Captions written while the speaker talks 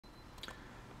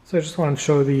So I just want to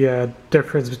show the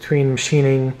difference between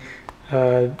machining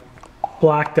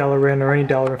black Delrin, or any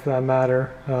Delrin for that matter,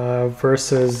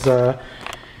 versus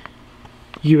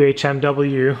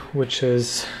UHMW, which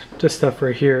is this stuff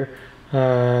right here.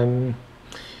 The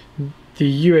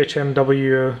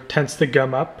UHMW tends to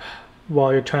gum up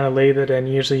while you're trying to lathe it,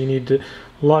 and usually you need a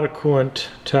lot of coolant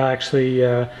to actually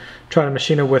try to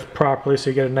machine it with properly,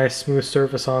 so you get a nice smooth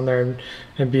surface on there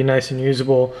and be nice and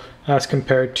usable as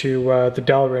compared to the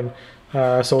Delrin.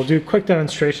 So we'll do a quick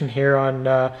demonstration here on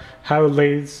how it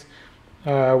lathes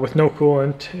with no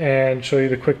coolant and show you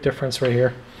the quick difference right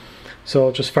here. So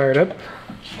I'll just fire it up.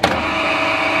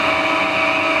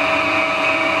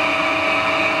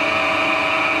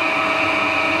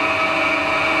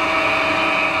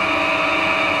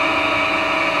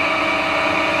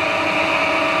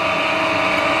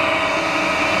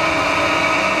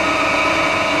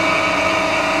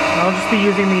 I'll just be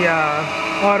using the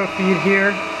auto feed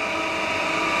here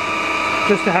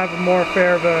just to have more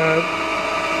fair of a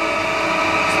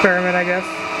experiment, I guess.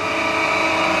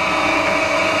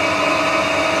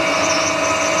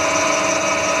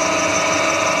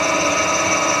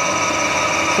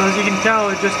 So as you can tell,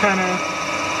 it just kind of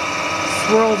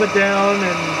swirls it down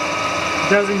and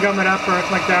doesn't gum it up or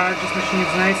anything like that. It just machines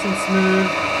nice and smooth.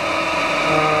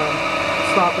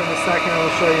 Stop in a second,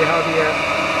 I'll show you how the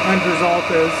end result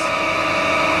is.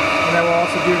 And then we'll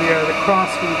also do the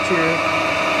cross feed too.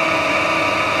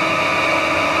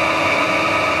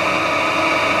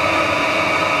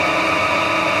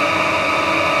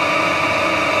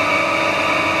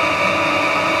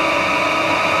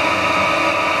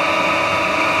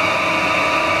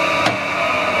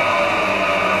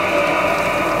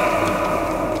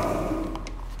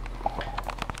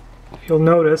 If you'll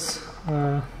notice,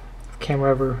 the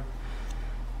camera ever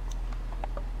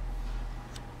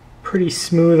pretty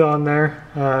smooth on there.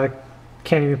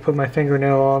 Can't even put my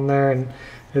fingernail on there, and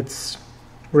it's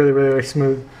really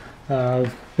smooth.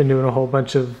 I've been doing a whole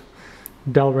bunch of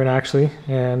Delrin actually,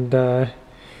 and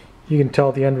you can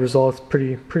tell the end result is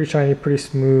pretty shiny, pretty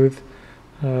smooth.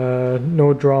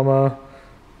 No drama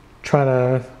trying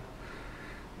to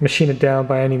machine it down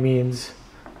by any means.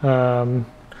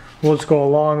 We'll just go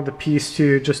along the piece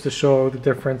too, just to show the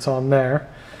difference on there.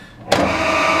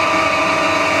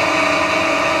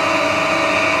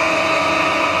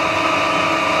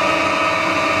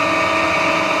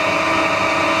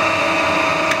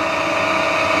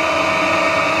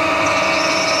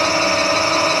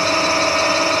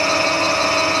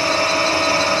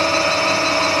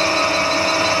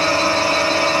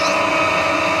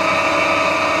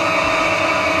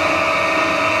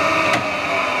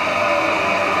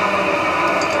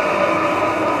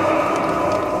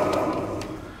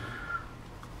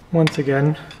 Once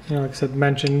again, you know, like I said,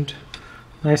 mentioned,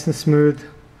 nice and smooth,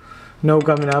 no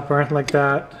gumming up or anything like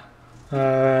that,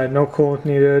 no coolant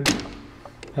needed.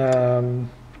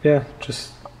 Yeah,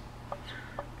 just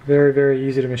very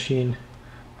easy to machine.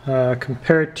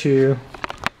 Compared to,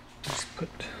 just put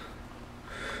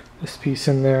this piece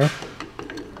in there.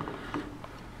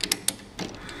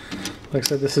 Like I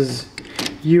said, this is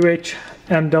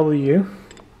UHMW.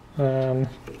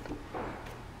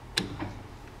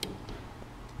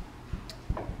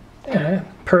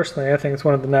 Personally, I think it's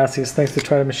one of the nastiest things to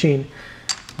try to machine.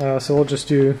 So we'll just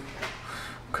do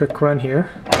a quick run here.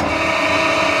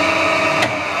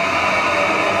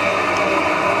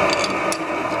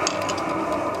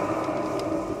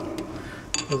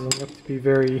 Doesn't look to be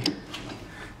very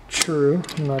true.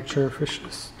 I'm not sure if it's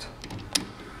just...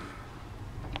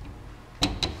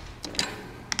 Try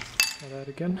that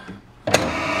again. I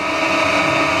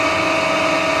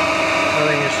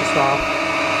think it's just off.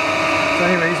 So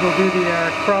anyways, we'll do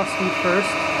the cross feed first.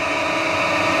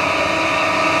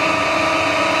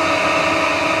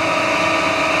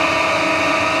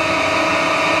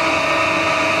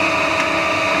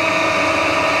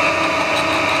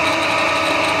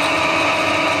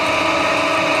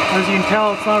 As you can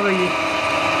tell, it's not really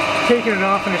taking it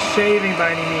off and it's shaving by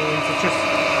any means, it's just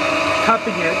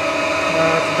cupping it.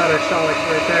 That's a better shot like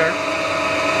right there.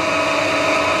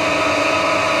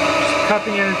 Just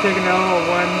cupping it and taking out all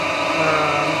one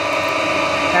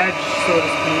edge, so to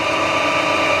speak.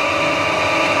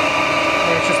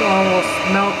 And it's just almost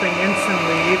melting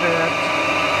instantly, even at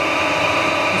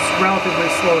this relatively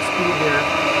slow speed here.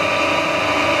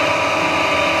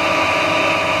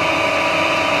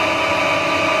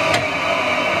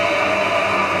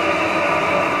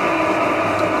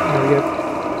 There we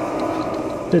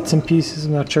go. Bits and pieces.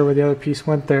 I'm not sure where the other piece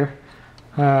went there.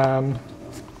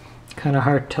 Kind of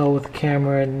hard to tell with the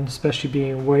camera, and especially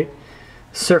being white.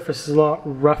 Surface is a lot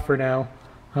rougher now.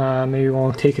 Maybe we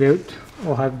won't take it out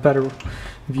we'll have a better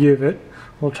view of it.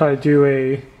 We'll try to do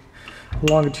a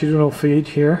longitudinal feed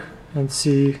here and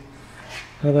see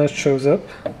how that shows up.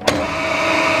 But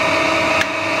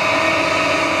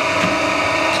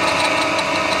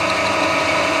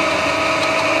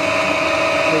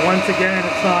once again,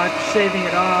 it's not shaving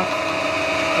it off,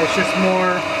 it's just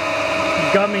more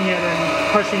gumming it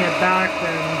and pushing it back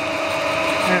than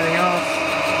anything else.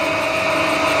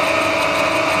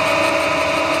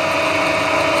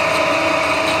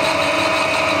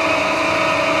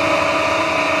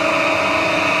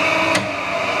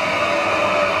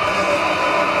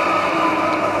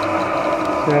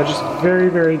 Yeah, just very,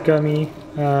 very gummy,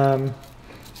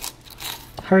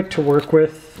 hard to work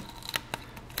with.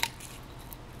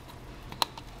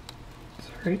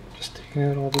 Sorry, just taking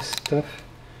out all this stuff.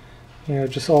 You know,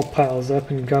 it just all piles up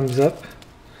and gums up.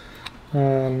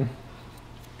 End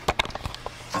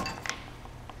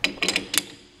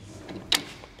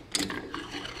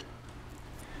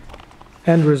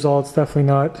result's definitely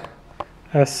not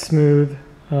as smooth.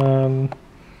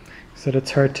 So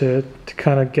it's hard to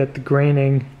kind of get the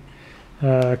graining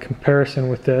comparison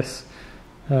with this,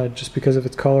 just because of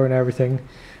its color and everything.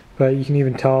 But you can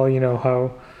even tell, you know,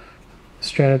 how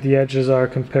stranded the edges are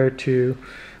compared to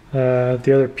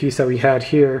the other piece that we had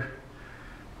here.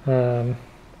 Very,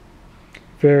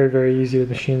 very easy to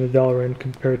machine the Delrin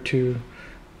compared to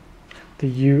the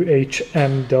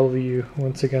UHMW.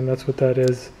 Once again, that's what that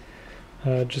is.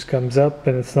 It just comes up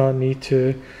and it's not neat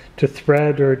to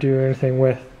thread or do anything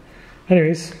with.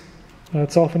 Anyways,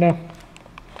 that's all for now.